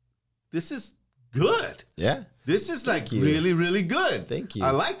went, this is good. Yeah. This is like really, really good. Thank you.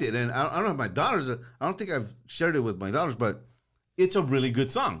 I liked it. And I don't have my daughters. I don't think I've shared it with my daughters, but it's a really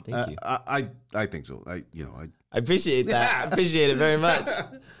good song. Thank you. I think so. I appreciate that. I appreciate it very much.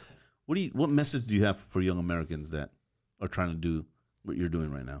 What message do you have for young Americans that are trying to do what you're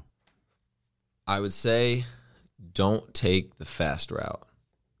doing right now? I would say don't take the fast route.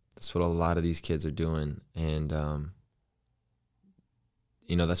 That's what a lot of these kids are doing. And,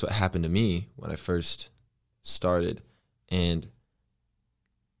 that's what happened to me when I first started. And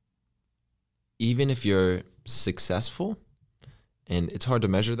even if you're successful, and it's hard to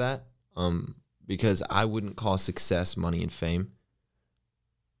measure that, because I wouldn't call success money and fame.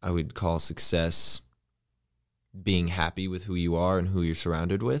 I would call success being happy with who you are and who you're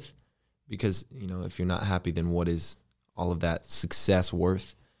surrounded with. Because, if you're not happy, then what is all of that success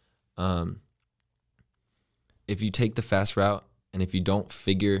worth? If you take the fast route and if you don't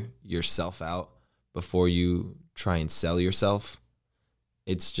figure yourself out before you try and sell yourself,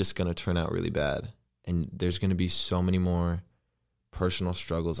 it's just going to turn out really bad. And there's going to be so many more personal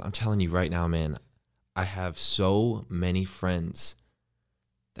struggles. I'm telling you right now, man, I have so many friends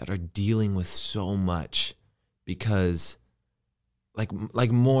that are dealing with so much because like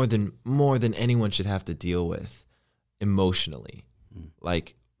more than anyone should have to deal with emotionally.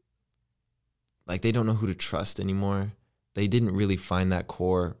 Like they don't know who to trust anymore. They didn't really find that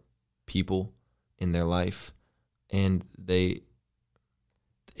core people in their life, and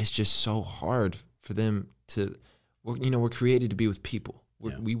it's just so hard for them to. We're created to be with people.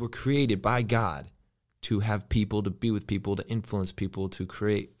 We were created by God to have people, to be with people, to influence people, to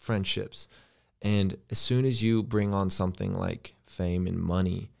create friendships. And as soon as you bring on something like fame and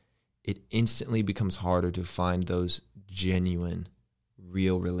money, it instantly becomes harder to find those genuine,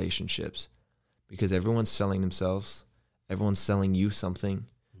 real relationships, because everyone's selling themselves. Everyone's selling you something.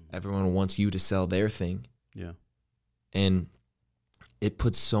 Everyone wants you to sell their thing. Yeah. And it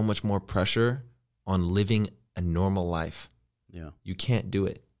puts so much more pressure on living a normal life. Yeah. You can't do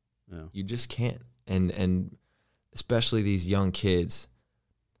it. Yeah. You just can't. And especially these young kids,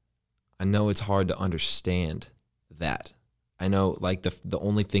 I know it's hard to understand that. I know like the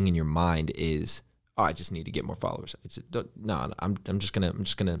only thing in your mind is, oh, I just need to get more followers. I'm just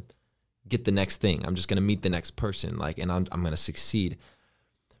gonna get the next thing. I'm just gonna meet the next person, and I'm gonna succeed.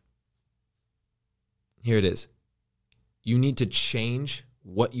 Here it is. You need to change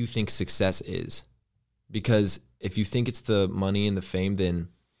what you think success is. Because if you think it's the money and the fame, then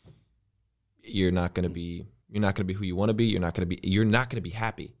you're not going to be who you want to be. You're not going to be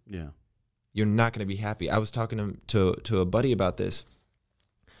happy. Yeah. you're not going to be happy. I was talking to a buddy about this.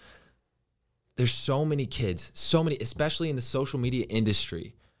 There's so many kids, especially in the social media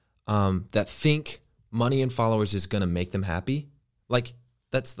industry, that think money and followers is going to make them happy. Like,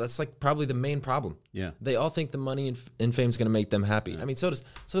 that's like probably the main problem. Yeah. They all think the money and fame is going to make them happy. Yeah. I mean, so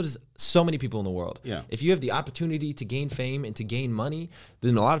does so many people in the world. Yeah. If you have the opportunity to gain fame and to gain money,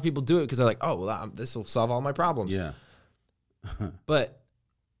 then a lot of people do it because they're like, oh, well, this will solve all my problems. Yeah. But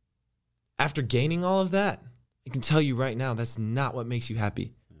after gaining all of that, I can tell you right now, that's not what makes you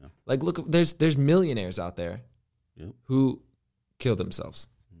happy. Yeah. Like, look, there's millionaires out there who kill themselves.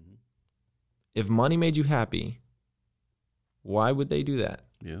 Mm-hmm. If money made you happy, why would they do that?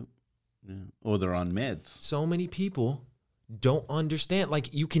 Yeah. Or they're on meds. So many people don't understand.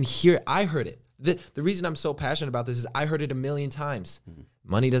 Like, you can hear it. I heard it. The reason I'm so passionate about this is I heard it a million times. Mm-hmm.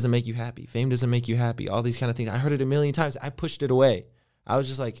 Money doesn't make you happy. Fame doesn't make you happy. All these kind of things. I heard it a million times. I pushed it away. I was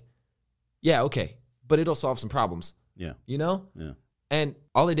just like, yeah, okay, but it'll solve some problems. Yeah. You know? Yeah. And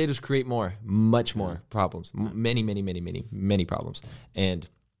all they did was create much more problems. Many, many, many, many, many problems. And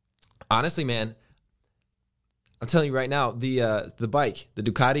honestly, man, I'm telling you right now, the bike, the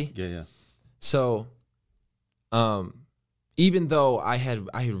Ducati. Yeah. So, even though I had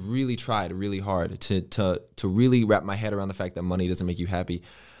really tried really hard to really wrap my head around the fact that money doesn't make you happy,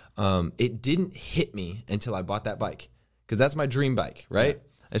 it didn't hit me until I bought that bike, because that's my dream bike, right?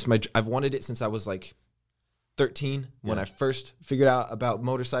 Yeah. I've wanted it since I was like 13 when I first figured out about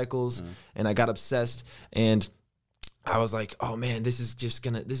motorcycles, and I got obsessed, and I was like, oh man, this is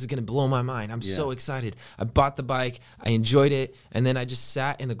gonna blow my mind. I'm so excited. I bought the bike, I enjoyed it, and then I just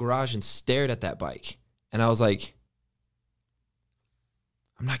sat in the garage and stared at that bike, and I was like,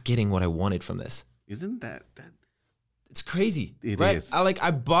 I'm not getting what I wanted from this. Isn't that it's crazy. It right? is.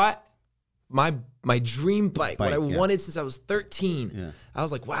 I bought my dream bike, what I wanted since I was 13. Yeah. I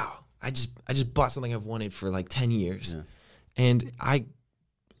was like, wow, I just bought something I've wanted for like 10 years. Yeah. And I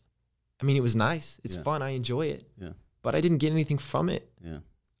mean, it was nice. It's fun. I enjoy it. Yeah. But I didn't get anything from it. Yeah.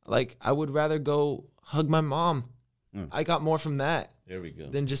 Like, I would rather go hug my mom. I got more from that. There we go.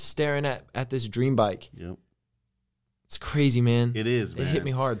 Than just staring at this dream bike. Yep. It's crazy, man. It is, man. It hit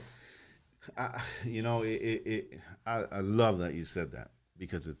me hard. I love that you said that,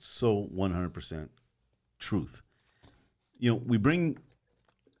 because it's so 100% truth. You know, we bring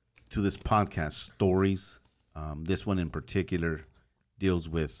to this podcast stories. This one in particular deals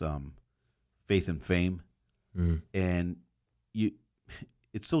with faith and fame. And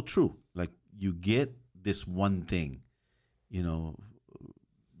it's so true. Like, you get this one thing, you know,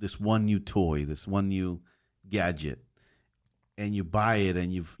 this one new toy, this one new gadget, and you buy it,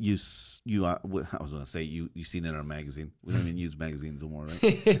 and I was going to say you seen it in our magazine. We don't even use magazines anymore,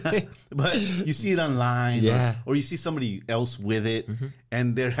 right? But you see it online, or you see somebody else with it,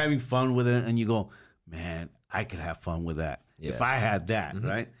 and they're having fun with it, and you go, man, I could have fun with that if I had that,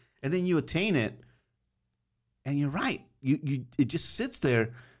 right? And then you attain it, and you're right. It just sits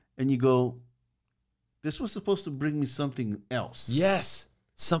there, and you go, this was supposed to bring me something else. Yes.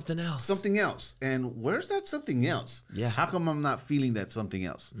 Something else. Something else. And where's that something else? Yeah. How come I'm not feeling that something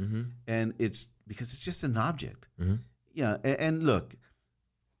else? And it's because it's just an object. Yeah. And look,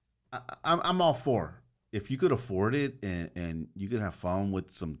 I'm all for, if you could afford it and you could have fun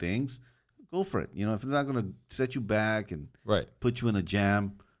with some things, go for it. You know, if it's not going to set you back and put you in a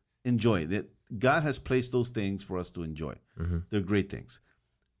jam, enjoy it. God has placed those things for us to enjoy. They're great things,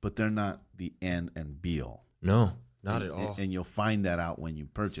 but they're not the end and be all. No. Not at all. And you'll find that out when you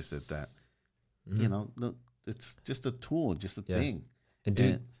purchase it, that, you know, it's just a tool, just a thing. And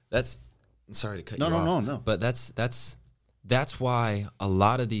dude, that's, sorry to cut you off. No. But that's why a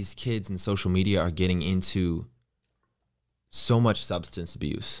lot of these kids in social media are getting into so much substance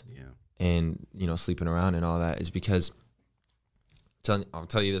abuse. Yeah. And, you know, sleeping around and all that, is because, I'll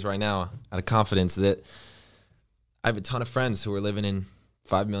tell you this right now, out of confidence, that I have a ton of friends who are living in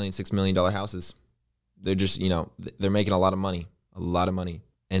 $5 million, $6 million houses. They're just, you know, they're making a lot of money,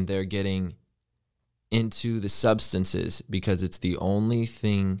 and they're getting into the substances because it's the only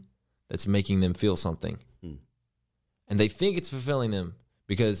thing that's making them feel something. And they think it's fulfilling them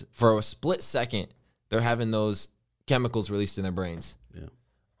because for a split second, they're having those chemicals released in their brains.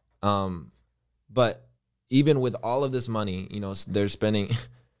 Yeah. But even with all of this money, you know, they're spending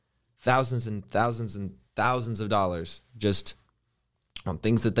thousands and thousands and thousands of dollars just on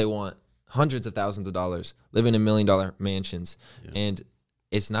things that they want. Hundreds of thousands of dollars, living in $1 million mansions, and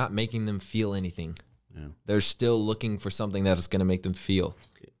it's not making them feel anything. Yeah. They're still looking for something that is going to make them feel.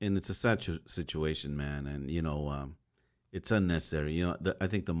 And it's a sad situation, man. And, you know, it's unnecessary. You know, I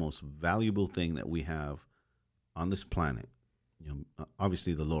think the most valuable thing that we have on this planet, you know,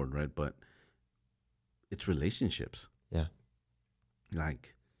 obviously the Lord, right? But it's relationships. Yeah.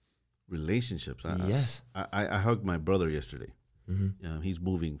 Like relationships. Yes. I hugged my brother yesterday. Mm-hmm. He's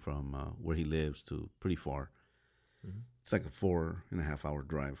moving from where he lives to pretty far. Mm-hmm. It's like a 4.5 hour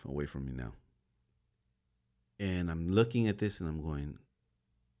drive away from me now. And I'm looking at this and I'm going,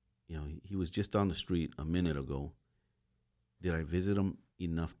 he was just on the street a minute ago. Did I visit him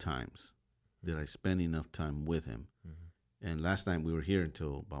enough times? Did I spend enough time with him? Mm-hmm. And last night we were here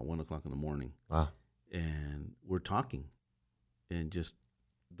until about 1 o'clock in the morning. Wow. And we're talking. And just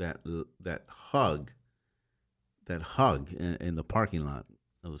that hug in the parking lot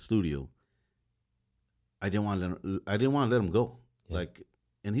of the studio, I didn't want to let him go. Yeah.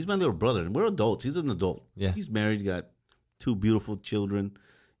 And he's my little brother, and we're adults. He's an adult. Yeah. He's married, got 2 beautiful children.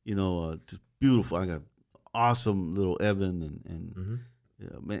 Just beautiful. I got awesome little Evan and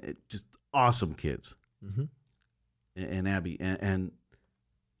mm-hmm. Man, just awesome kids. Mm-hmm. And Abby, and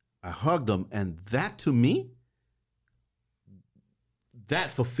I hugged them, and that to me,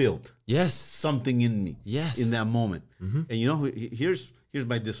 that fulfilled something in me in that moment. Mm-hmm. And here's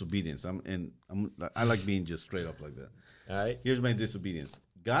my disobedience. I like being just straight up like that. All right. Here's my disobedience.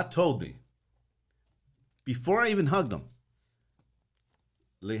 God told me, before I even hugged him,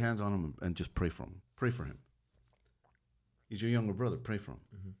 lay hands on him and just pray for him. Pray for him. He's your younger brother. Pray for him.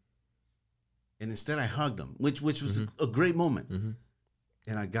 Mm-hmm. And instead I hugged him, which was mm-hmm. a great moment. Mm-hmm.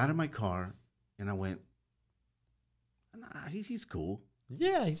 And I got in my car and I went, nah, he's cool.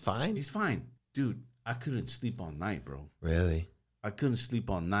 Yeah, he's fine. He's fine. Dude, I couldn't sleep all night, bro. Really? I couldn't sleep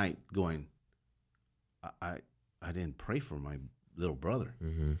all night going, I didn't pray for my little brother.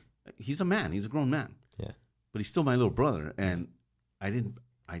 Mm-hmm. He's a man. He's a grown man. Yeah. But he's still my little brother. And I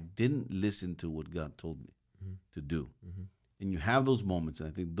didn't listen to what God told me mm-hmm. to do. Mm-hmm. And you have those moments. And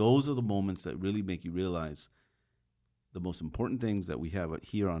I think those are the moments that really make you realize the most important things that we have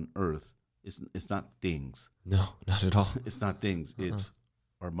here on earth. It's not things. No, not at all. It's not things. Uh-huh. It's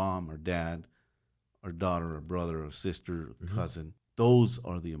our mom, our dad, our daughter, our brother, our sister, mm-hmm. cousin. Those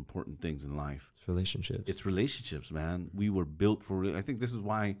are the important things in life. It's relationships. It's relationships, man. We were built for I think this is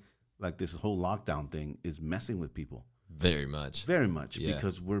why this whole lockdown thing is messing with people. Very much. Very much. Yeah.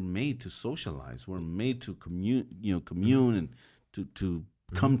 Because we're made to socialize. We're made to commune mm-hmm. and to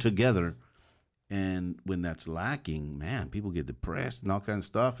mm-hmm. come together. And when that's lacking, man, people get depressed and all kinds of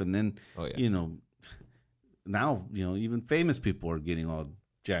stuff. And then, now, even famous people are getting all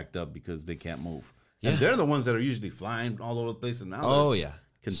jacked up because they can't move. Yeah. And they're the ones that are usually flying all over the place. And now they're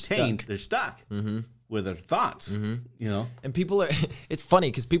contained. They're stuck mm-hmm. with their thoughts, mm-hmm. And people are, it's funny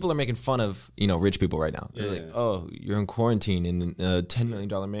because people are making fun of, rich people right now. They're like, oh, you're in quarantine in a $10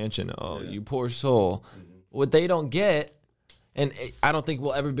 million mansion. Oh, you poor soul. Mm-hmm. What they don't get. And I don't think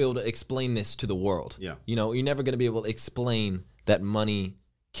we'll ever be able to explain this to the world. Yeah. You're never going to be able to explain that money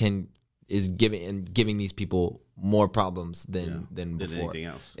is giving these people more problems than before. Anything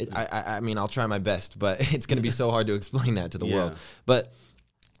else. I mean, I'll try my best, but it's going to be so hard to explain that to the world. But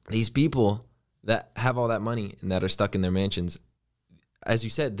these people that have all that money and that are stuck in their mansions, as you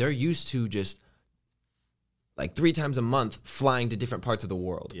said, they're used to just 3 times a month flying to different parts of the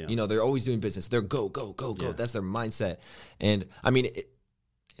world. Yeah. They're always doing business. They're go. Yeah. That's their mindset. And I mean,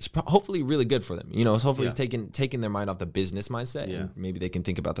 it's hopefully really good for them. Hopefully it's taking their mind off the business mindset and maybe they can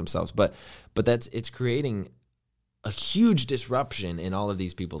think about themselves. But it's creating a huge disruption in all of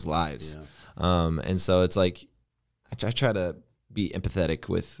these people's lives. Yeah. And so it's like, I try to be empathetic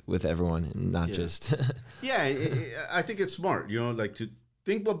with everyone and not just. I think it's smart, to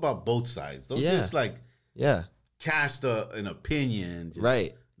think about both sides. Don't just cast an opinion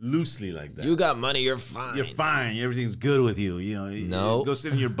just loosely like that. You got money, you're fine. You're fine. Everything's good with you. No. Go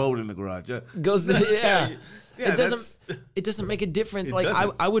sit in your boat in the garage. Go sit. Yeah. It doesn't make a difference.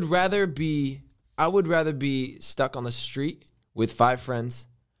 I would rather be stuck on the street with 5 friends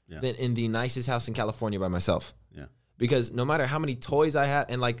than in the nicest house in California by myself. Yeah. Because no matter how many toys I have,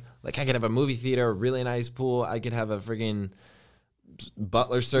 and like I could have a movie theater, a really nice pool, I could have a friggin'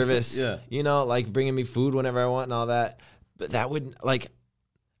 butler service, bringing me food whenever I want and all that. But that would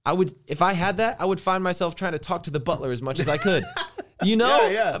if I had that, I would find myself trying to talk to the butler as much as I could.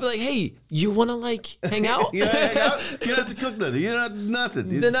 I'd be like, hey, you want to hang out? Hang out? You don't have to cook nothing. You don't have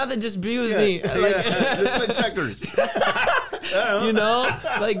nothing. Nothing, just be with me. Let's play checkers.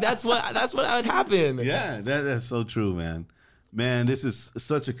 That's what would happen. Yeah, that's so true, man. Man, this is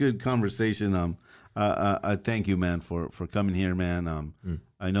such a good conversation. I thank you, man, for coming here, man.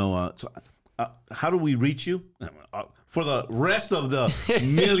 I know. So how do we reach you? For the rest of the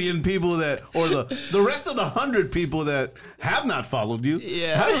million people that, or the rest of the 100 people that have not followed you,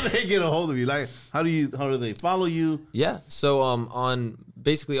 how do they get a hold of you? Like, how do they follow you? Yeah. So on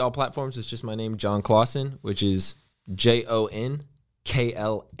basically all platforms, it's just my name, Jon Klaasen, which is JonKlaasen.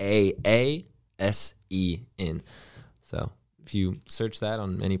 So if you search that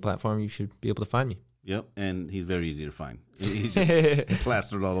on any platform, you should be able to find me. Yep, and he's very easy to find. He's just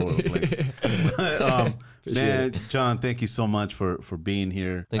plastered all over the place. But, man, Jon, thank you so much for being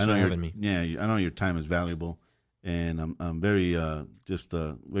here. Thanks for having me. Yeah, I know your time is valuable, and I'm very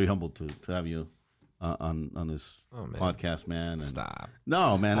very humbled to have you on this podcast, man. And Stop.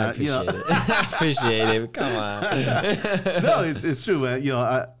 No, man. I appreciate it. I appreciate it. Come on. No, it's true, man.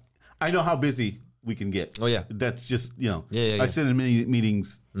 I know how busy we can get. Oh yeah. That's just Yeah. I sit in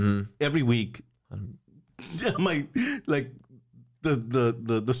meetings every week. like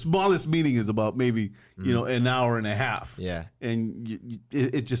the smallest meeting is about maybe an hour and a half. Yeah. And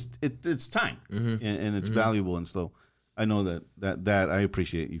it's time and it's valuable, and so I know that I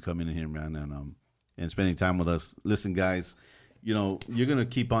appreciate you coming in here, man, and spending time with us. Listen, guys, you're gonna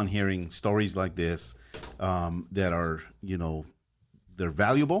keep on hearing stories like this that are they're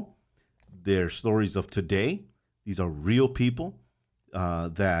valuable. They're stories of today. These are real people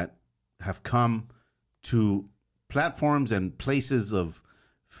that have come to platforms and places of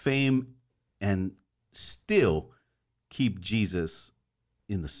fame and still keep Jesus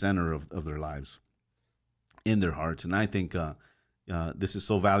in the center of their lives, in their hearts. And I think this is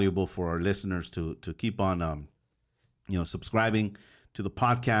so valuable for our listeners to keep on subscribing to the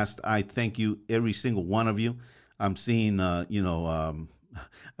podcast. I thank you, every single one of you. I'm seeing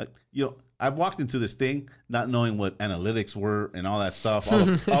I've walked into this thing not knowing what analytics were and all that stuff, all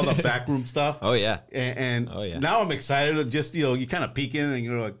the backroom stuff. Oh yeah. And now I'm excited. Just you kind of peek in and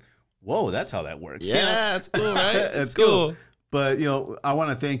you're like, whoa, that's how that works. Yeah, it's cool, right? It's cool. But I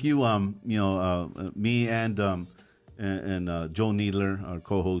want to thank you. Me and Joe Needler, our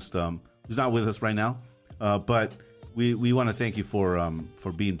co-host, who's not with us right now, but we want to thank you for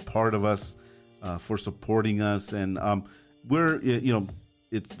being part of us, for supporting us, and we're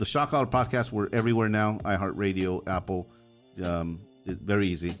it's the Shot Collar Podcast. We're everywhere now. iHeartRadio, Apple. It's very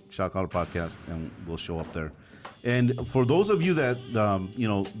easy. Shot Collar Podcast, and we'll show up there. And for those of you that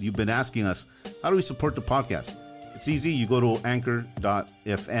you've been asking us, how do we support the podcast? It's easy. You go to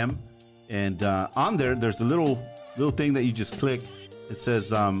anchor.fm, and on there's a little thing that you just click. It says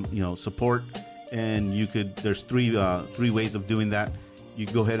support, and there's three ways of doing that. You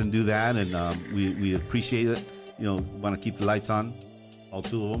can go ahead and do that, and we appreciate it. Want to keep the lights on. All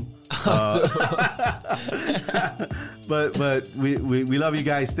two of them. But we love you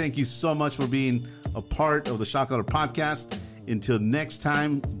guys. Thank you so much for being a part of the Shot Collar Podcast. Until next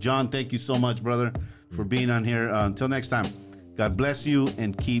time, Jon, thank you so much, brother, for being on here. Until next time, God bless you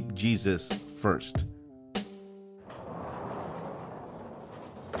and keep Jesus first.